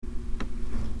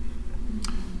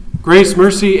Grace,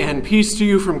 mercy, and peace to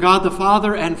you from God the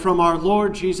Father and from our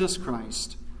Lord Jesus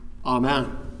Christ.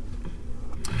 Amen.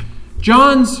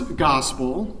 John's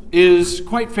Gospel is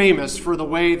quite famous for the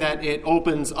way that it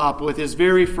opens up with his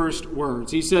very first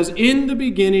words. He says, "In the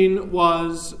beginning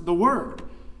was the Word,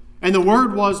 and the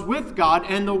Word was with God,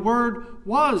 and the Word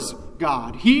was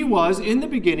God. He was in the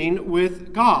beginning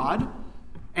with God,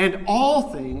 and all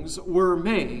things were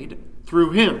made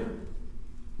through him."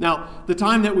 Now, the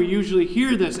time that we usually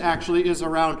hear this actually is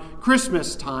around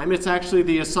Christmas time. It's actually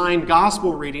the assigned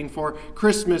gospel reading for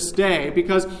Christmas Day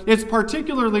because it's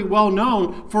particularly well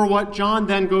known for what John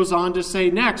then goes on to say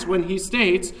next when he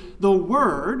states, "The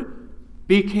Word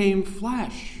became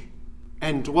flesh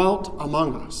and dwelt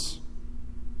among us."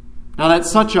 Now,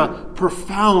 that's such a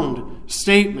profound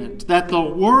statement that the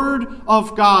Word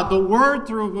of God, the Word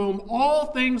through whom all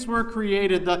things were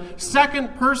created, the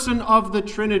second person of the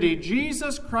Trinity,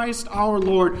 Jesus Christ our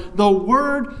Lord, the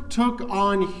Word took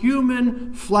on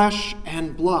human flesh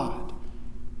and blood.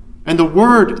 And the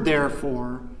Word,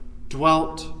 therefore,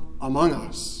 dwelt among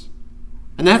us.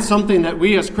 And that's something that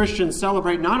we as Christians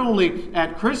celebrate not only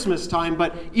at Christmas time,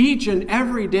 but each and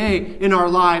every day in our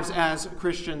lives as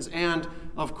Christians and,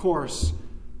 of course,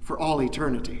 for all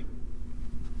eternity.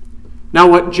 Now,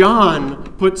 what John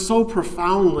put so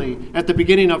profoundly at the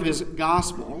beginning of his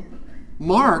gospel,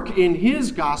 Mark in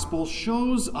his gospel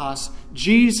shows us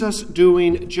Jesus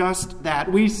doing just that.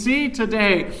 We see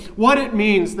today what it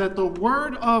means that the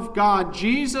Word of God,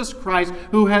 Jesus Christ,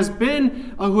 who has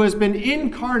been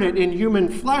incarnate in human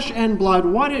flesh and blood,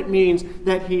 what it means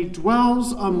that he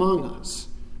dwells among us.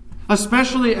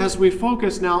 Especially as we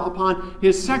focus now upon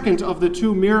his second of the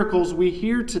two miracles we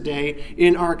hear today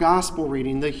in our gospel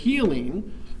reading, the healing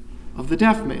of the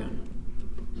deaf man.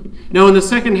 Now, in the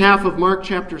second half of Mark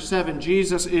chapter 7,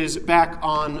 Jesus is back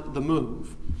on the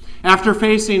move. After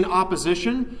facing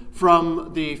opposition from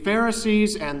the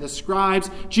Pharisees and the scribes,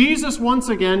 Jesus once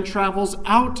again travels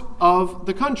out of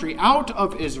the country, out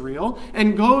of Israel,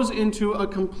 and goes into a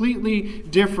completely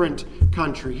different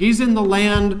country. He's in the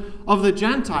land of the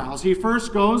Gentiles. He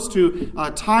first goes to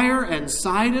Tyre and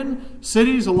Sidon,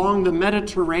 cities along the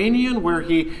Mediterranean, where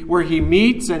he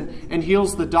meets and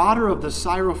heals the daughter of the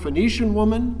Syrophoenician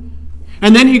woman.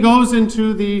 And then he goes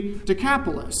into the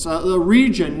Decapolis, a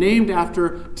region named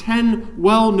after 10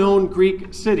 well-known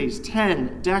Greek cities.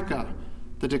 10, Deca,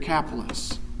 the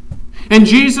Decapolis. And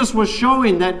Jesus was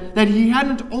showing that he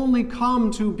hadn't only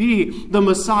come to be the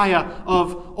Messiah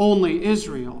of only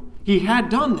Israel. He had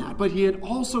done that, but he had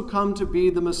also come to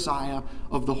be the Messiah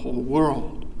of the whole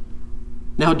world.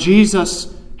 Now,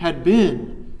 Jesus had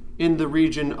been in the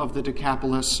region of the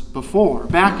Decapolis before.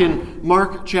 Back in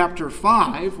Mark chapter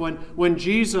 5, when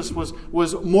Jesus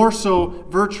was more so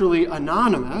virtually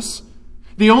anonymous,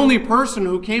 the only person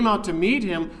who came out to meet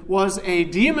him was a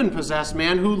demon-possessed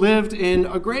man who lived in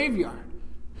a graveyard.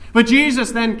 But Jesus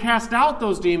then cast out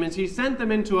those demons. He sent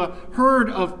them into a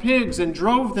herd of pigs and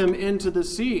drove them into the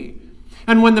sea.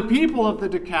 And when the people of the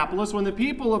Decapolis, when the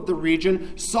people of the region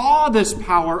saw this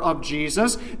power of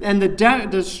Jesus and the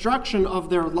destruction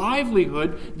of their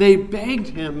livelihood, they begged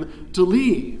him to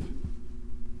leave.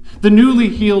 The newly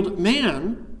healed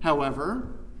man, however,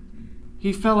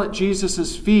 he fell at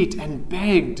Jesus' feet and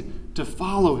begged to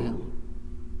follow him.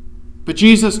 But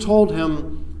Jesus told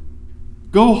him,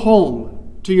 "Go home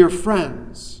to your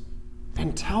friends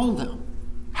and tell them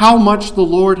how much the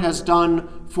Lord has done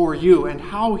for you and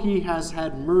how he has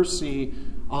had mercy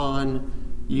on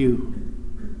you."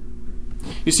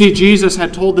 You see, Jesus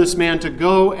had told this man to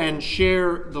go and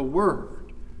share the word.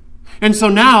 And so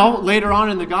now, later on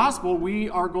in the gospel, we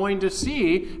are going to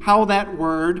see how that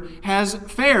word has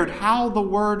fared, how the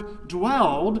word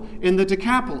dwelled in the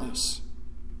Decapolis.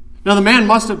 Now, the man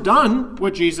must have done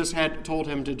what Jesus had told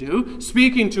him to do,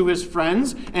 speaking to his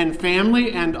friends and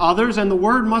family and others, and the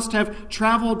word must have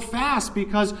traveled fast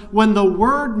because when the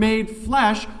Word made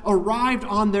flesh arrived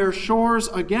on their shores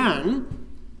again,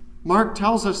 Mark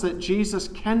tells us that Jesus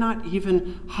cannot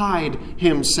even hide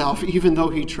himself, even though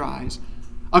he tries.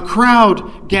 A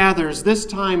crowd gathers, this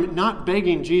time not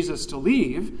begging Jesus to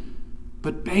leave,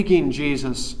 but begging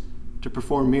Jesus to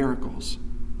perform miracles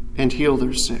and heal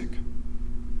their sick.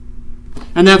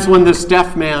 And that's when this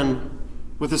deaf man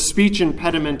with a speech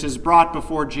impediment is brought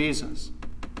before Jesus.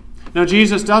 Now,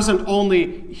 Jesus doesn't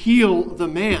only heal the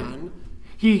man,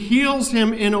 he heals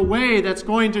him in a way that's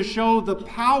going to show the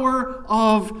power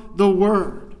of the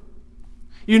Word.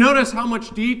 You notice how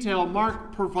much detail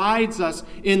Mark provides us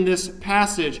in this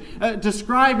passage,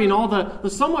 describing all the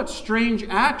somewhat strange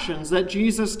actions that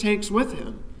Jesus takes with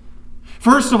him.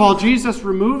 First of all, Jesus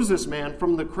removes this man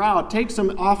from the crowd, takes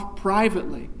him off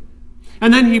privately.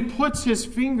 And then he puts his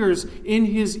fingers in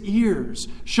his ears,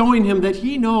 showing him that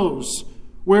he knows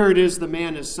where it is the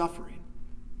man is suffering.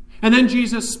 And then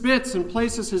Jesus spits and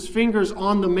places his fingers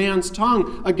on the man's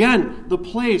tongue. Again, the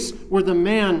place where the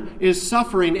man is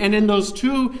suffering. And in those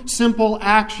two simple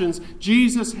actions,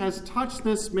 Jesus has touched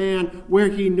this man where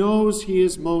he knows he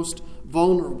is most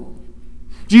vulnerable.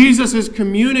 Jesus is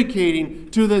communicating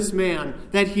to this man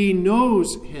that he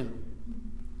knows him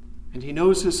and he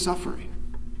knows his suffering.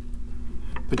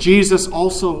 But Jesus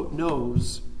also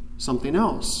knows something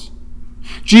else.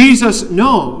 Jesus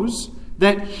knows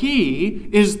that he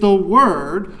is the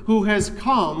Word who has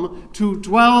come to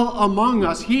dwell among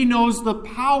us. He knows the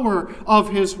power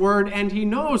of his Word, and he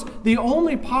knows the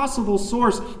only possible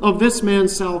source of this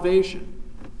man's salvation.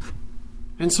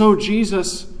 And so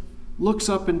Jesus looks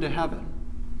up into heaven,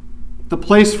 the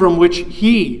place from which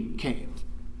he came.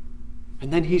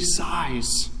 And then he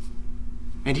sighs,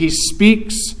 and he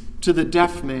speaks to the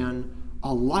deaf man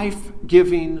a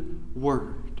life-giving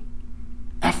word,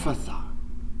 Ephphatha.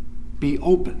 Be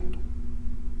opened.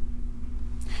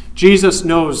 Jesus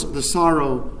knows the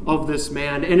sorrow of this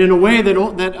man, and in a way that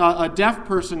a deaf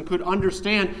person could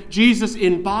understand, Jesus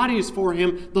embodies for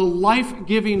him the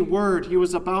life-giving word he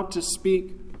was about to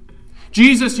speak.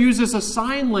 Jesus uses a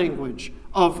sign language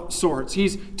of sorts.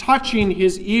 He's touching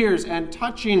his ears and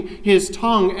touching his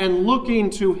tongue and looking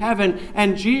to heaven,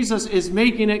 and Jesus is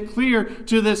making it clear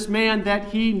to this man that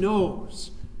he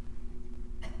knows.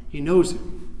 He knows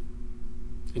him.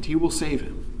 And he will save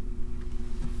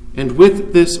him. And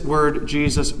with this word,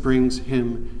 Jesus brings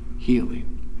him healing.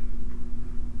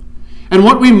 And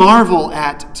what we marvel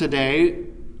at today,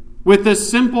 with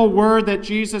this simple word that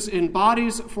Jesus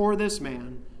embodies for this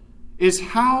man, is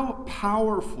how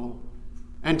powerful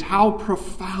and how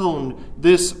profound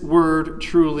this word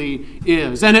truly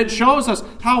is. And it shows us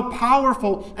how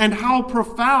powerful and how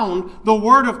profound the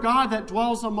Word of God that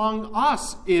dwells among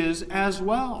us is as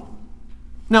well.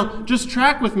 Now, just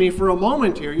track with me for a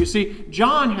moment here. You see,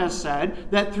 John has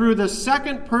said that through the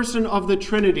second person of the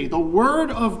Trinity, the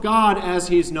Word of God as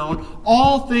he's known,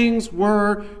 all things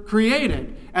were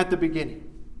created at the beginning.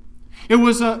 It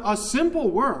was a simple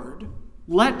word,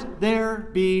 let there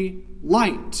be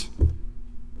light.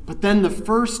 But then the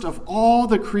first of all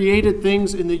the created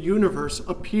things in the universe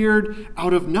appeared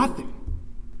out of nothing.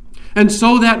 And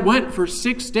so that went for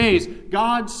 6 days.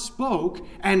 God spoke,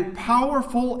 and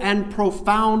powerful and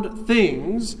profound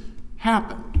things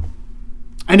happened.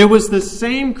 And it was the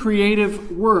same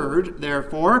creative word,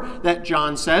 therefore, that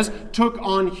John says, took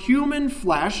on human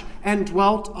flesh and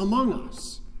dwelt among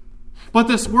us. But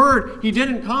this word, he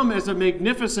didn't come as a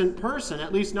magnificent person,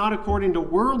 at least not according to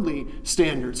worldly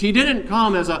standards. He didn't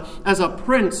come as a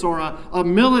prince or a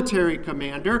military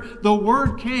commander. The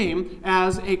word came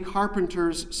as a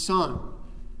carpenter's son.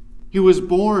 He was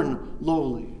born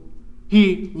lowly.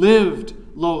 He lived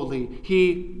lowly.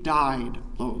 He died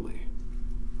lowly.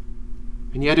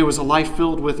 And yet it was a life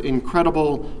filled with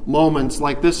incredible moments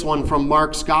like this one from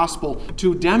Mark's gospel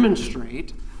to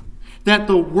demonstrate that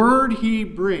the word he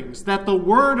brings, that the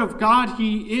word of God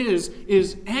he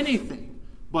is anything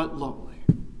but lowly.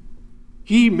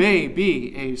 He may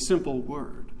be a simple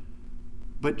word,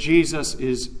 but Jesus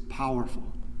is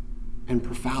powerful and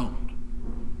profound.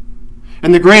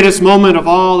 And the greatest moment of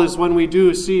all is when we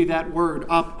do see that word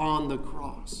up on the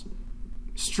cross.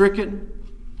 Stricken,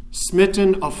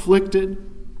 smitten, afflicted,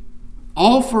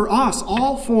 all for us,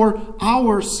 all for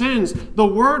our sins. The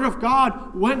Word of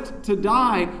God went to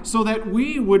die so that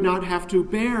we would not have to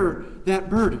bear that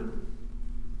burden.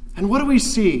 And what do we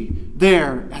see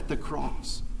there at the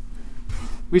cross?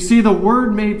 We see the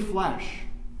Word made flesh,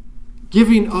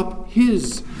 giving up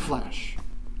his flesh.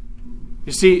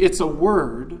 You see, it's a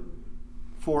word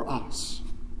for us.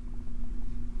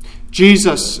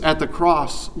 Jesus at the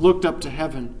cross looked up to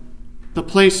heaven, the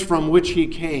place from which he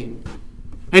came,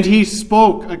 and he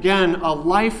spoke again a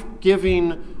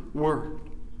life-giving word.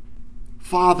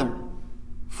 Father,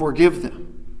 forgive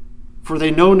them, for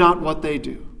they know not what they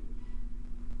do.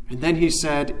 And then he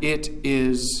said, it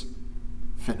is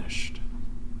finished.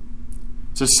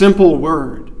 It's a simple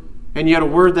word, and yet a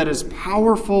word that is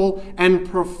powerful and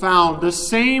profound. The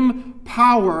same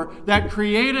power that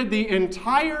created the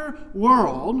entire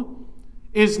world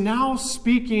is now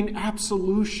speaking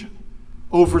absolution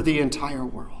over the entire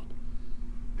world.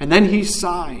 And then he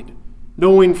sighed,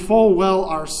 knowing full well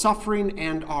our suffering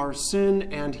and our sin,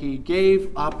 and he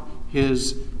gave up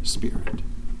his spirit.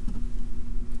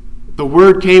 The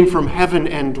Word came from heaven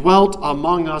and dwelt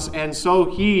among us, and so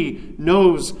He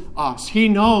knows us. He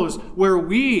knows where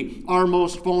we are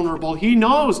most vulnerable. He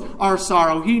knows our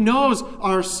sorrow. He knows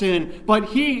our sin. But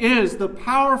He is the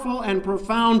powerful and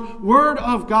profound Word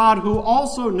of God who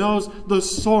also knows the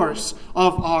source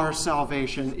of our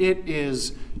salvation. It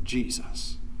is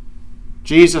Jesus.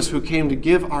 Jesus who came to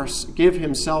give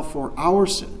Himself for our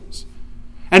sins,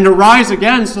 and to rise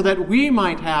again so that we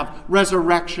might have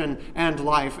resurrection and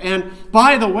life. And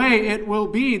by the way, it will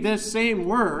be this same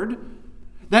Word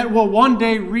that will one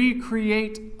day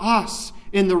recreate us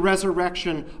in the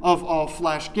resurrection of all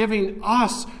flesh, giving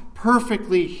us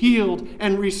perfectly healed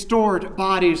and restored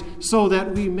bodies so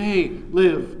that we may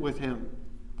live with Him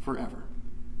forever.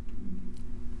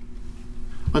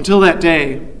 Until that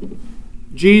day,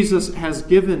 Jesus has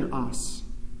given us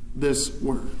this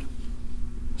Word,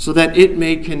 so that it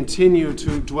may continue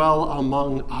to dwell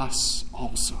among us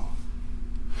also.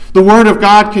 The Word of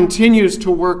God continues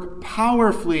to work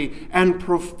powerfully and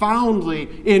profoundly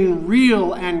in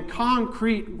real and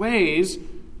concrete ways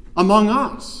among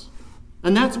us.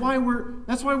 And that's why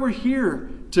we're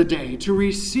here today, to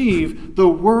receive the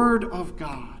Word of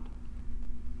God.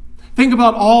 Think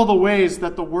about all the ways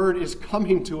that the Word is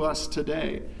coming to us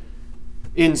today.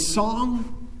 In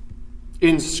song,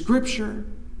 in Scripture,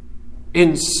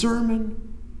 in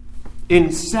sermon,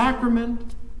 in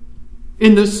sacrament,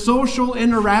 in the social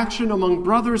interaction among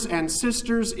brothers and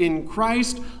sisters in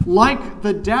Christ. Like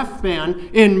the deaf man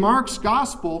in Mark's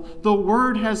Gospel, the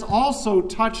Word has also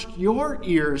touched your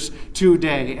ears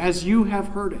today as you have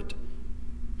heard it.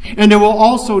 And it will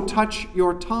also touch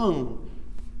your tongue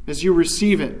as you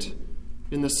receive it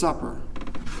in the supper.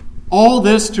 All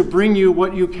this to bring you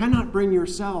what you cannot bring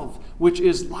yourself, which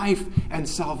is life and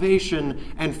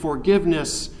salvation and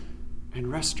forgiveness and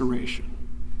restoration.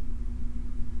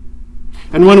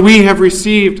 And when we have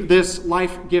received this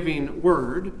life-giving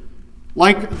Word,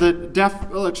 like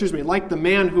the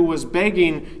man who was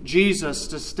begging Jesus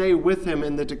to stay with him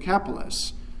in the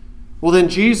Decapolis, well, then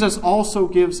Jesus also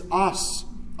gives us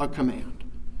a command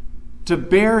to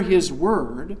bear His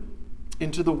Word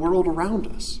into the world around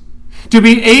us, to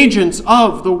be agents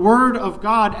of the Word of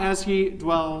God as He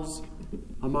dwells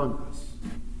among us.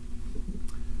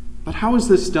 But how is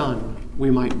this done,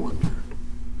 we might wonder?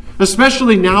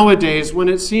 Especially nowadays when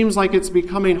it seems like it's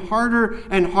becoming harder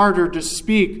and harder to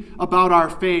speak about our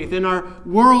faith. In our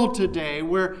world today,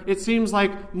 where it seems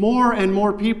like more and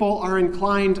more people are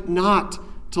inclined not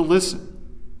to listen.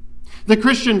 The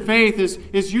Christian faith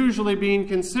is usually being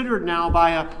considered now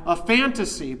by a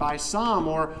fantasy by some,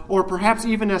 or perhaps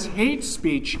even as hate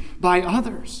speech by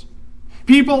others.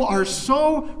 People are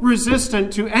so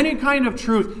resistant to any kind of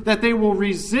truth that they will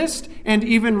resist and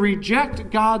even reject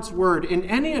God's Word in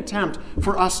any attempt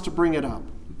for us to bring it up.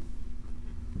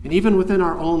 And even within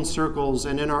our own circles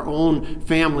and in our own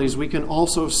families, we can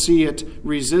also see it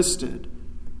resisted.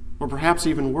 Or perhaps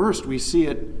even worse, we see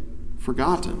it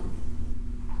forgotten.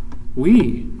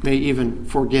 We may even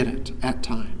forget it at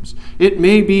times. It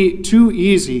may be too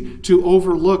easy to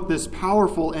overlook this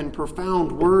powerful and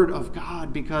profound Word of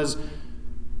God because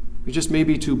we just may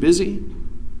be too busy,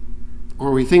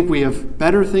 or we think we have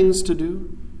better things to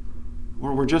do,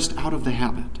 or we're just out of the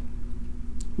habit.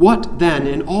 What then,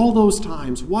 in all those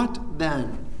times, what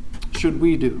then should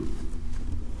we do?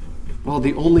 Well,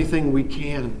 the only thing we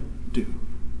can do.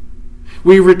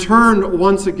 We return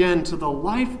once again to the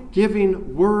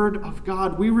life-giving Word of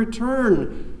God. We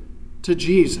return to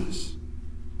Jesus,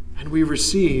 and we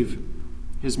receive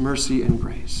His mercy and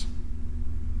grace.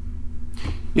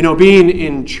 You know, being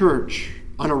in church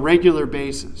on a regular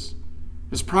basis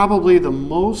is probably the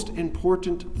most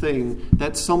important thing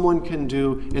that someone can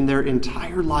do in their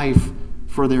entire life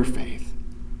for their faith.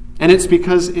 And it's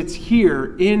because it's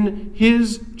here in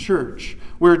His church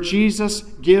where Jesus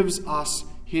gives us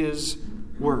His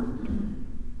Word.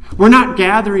 We're not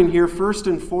gathering here first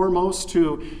and foremost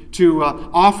to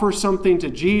offer something to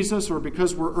Jesus or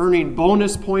because we're earning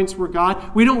bonus points for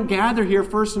God. We don't gather here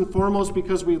first and foremost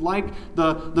because we like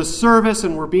the service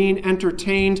and we're being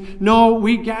entertained. No,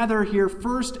 we gather here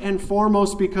first and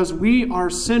foremost because we are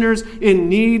sinners in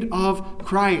need of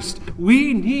Christ.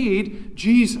 We need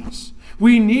Jesus.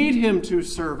 We need Him to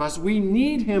serve us. We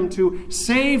need Him to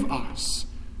save us.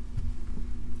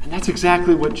 And that's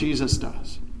exactly what Jesus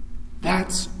does.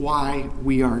 That's why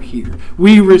we are here.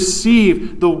 We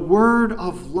receive the Word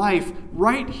of life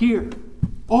right here,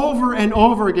 over and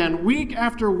over again, week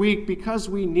after week, because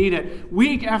we need it.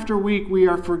 Week after week, we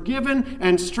are forgiven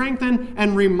and strengthened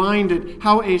and reminded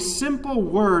how a simple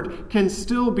word can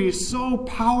still be so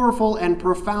powerful and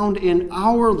profound in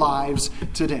our lives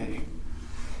today.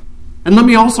 And let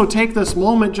me also take this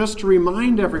moment just to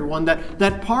remind everyone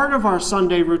that part of our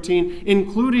Sunday routine,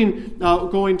 including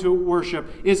going to worship,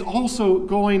 is also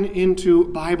going into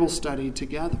Bible study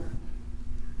together.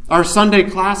 Our Sunday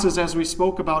classes, as we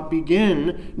spoke about,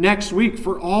 begin next week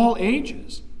for all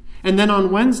ages. And then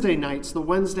on Wednesday nights, the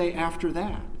Wednesday after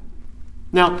that.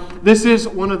 Now, this is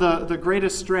one of the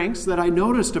greatest strengths that I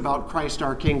noticed about Christ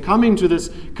our King coming to this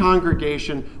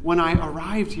congregation when I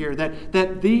arrived here, that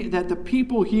the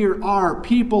people here are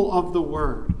people of the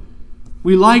Word.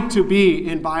 We like to be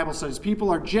in Bible studies. People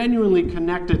are genuinely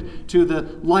connected to the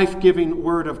life-giving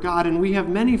Word of God, and we have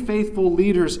many faithful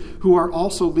leaders who are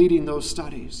also leading those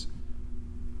studies.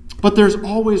 But there's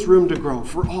always room to grow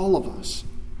for all of us.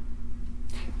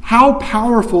 How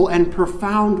powerful and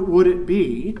profound would it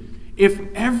be if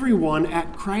everyone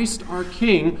at Christ our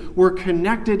King were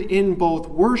connected in both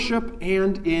worship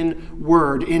and in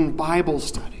word, in Bible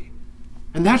study?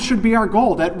 And that should be our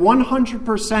goal, that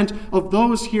 100% of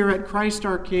those here at Christ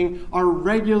our King are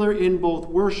regular in both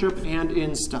worship and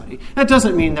in study. That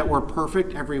doesn't mean that we're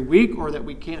perfect every week or that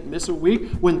we can't miss a week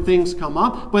when things come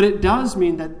up, but it does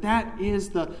mean that is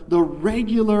the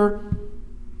regular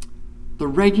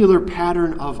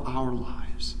pattern of our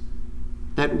lives.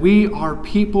 That we are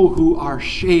people who are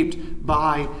shaped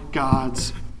by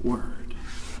God's Word.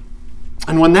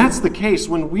 And when that's the case,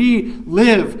 when we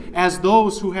live as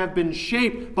those who have been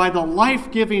shaped by the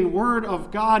life-giving Word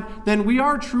of God, then we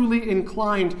are truly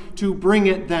inclined to bring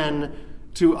it then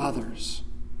to others.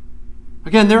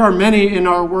 Again, there are many in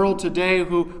our world today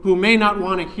who may not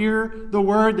want to hear the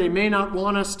Word. They may not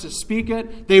want us to speak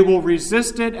it. They will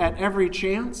resist it at every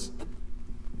chance.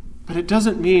 But it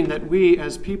doesn't mean that we,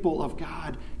 as people of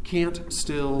God, can't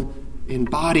still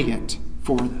embody it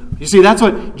for them. You see, that's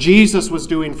what Jesus was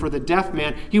doing for the deaf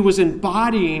man. He was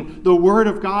embodying the Word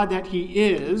of God that He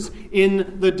is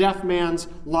in the deaf man's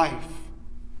life.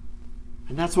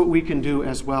 And that's what we can do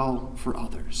as well for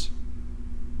others.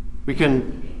 We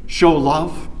can show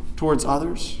love towards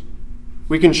others.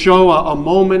 We can show a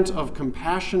moment of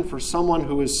compassion for someone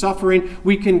who is suffering.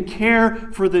 We can care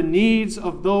for the needs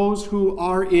of those who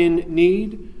are in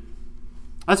need.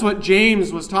 That's what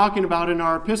James was talking about in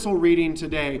our epistle reading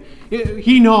today.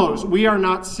 He knows we are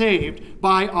not saved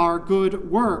by our good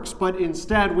works, but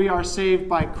instead we are saved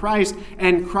by Christ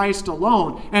and Christ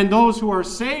alone. And those who are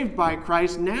saved by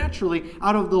Christ, naturally,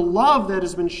 out of the love that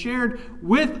has been shared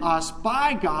with us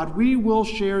by God, we will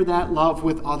share that love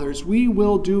with others. We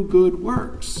will do good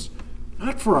works,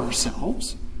 not for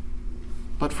ourselves,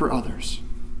 but for others.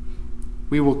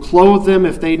 We will clothe them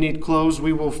if they need clothes.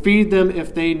 We will feed them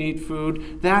if they need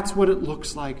food. That's what it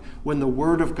looks like when the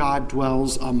Word of God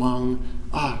dwells among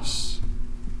us.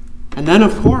 And then,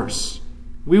 of course,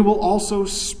 we will also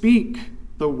speak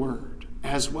the Word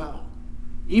as well,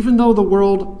 even though the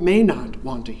world may not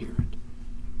want to hear it.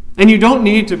 And you don't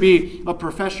need to be a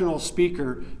professional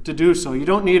speaker to do so. You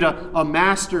don't need a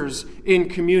master's in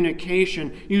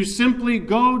communication. You simply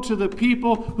go to the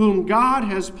people whom God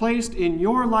has placed in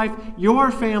your life,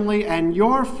 your family, and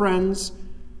your friends,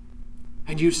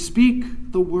 and you speak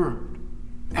the Word.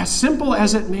 As simple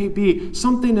as it may be,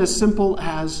 something as simple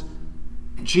as,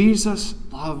 Jesus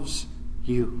loves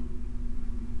you,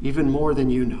 even more than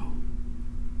you know.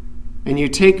 And you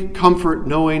take comfort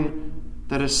knowing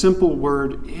that a simple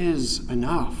word is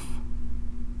enough.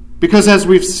 Because as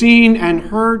we've seen and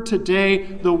heard today,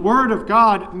 the Word of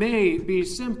God may be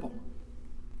simple,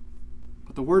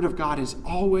 but the Word of God is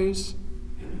always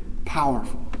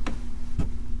powerful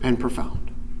and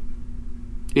profound.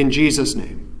 In Jesus'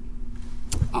 name,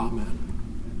 amen.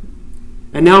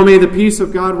 And now may the peace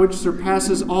of God, which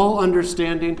surpasses all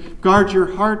understanding, guard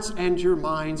your hearts and your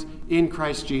minds in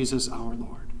Christ Jesus our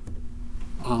Lord.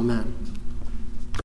 Amen.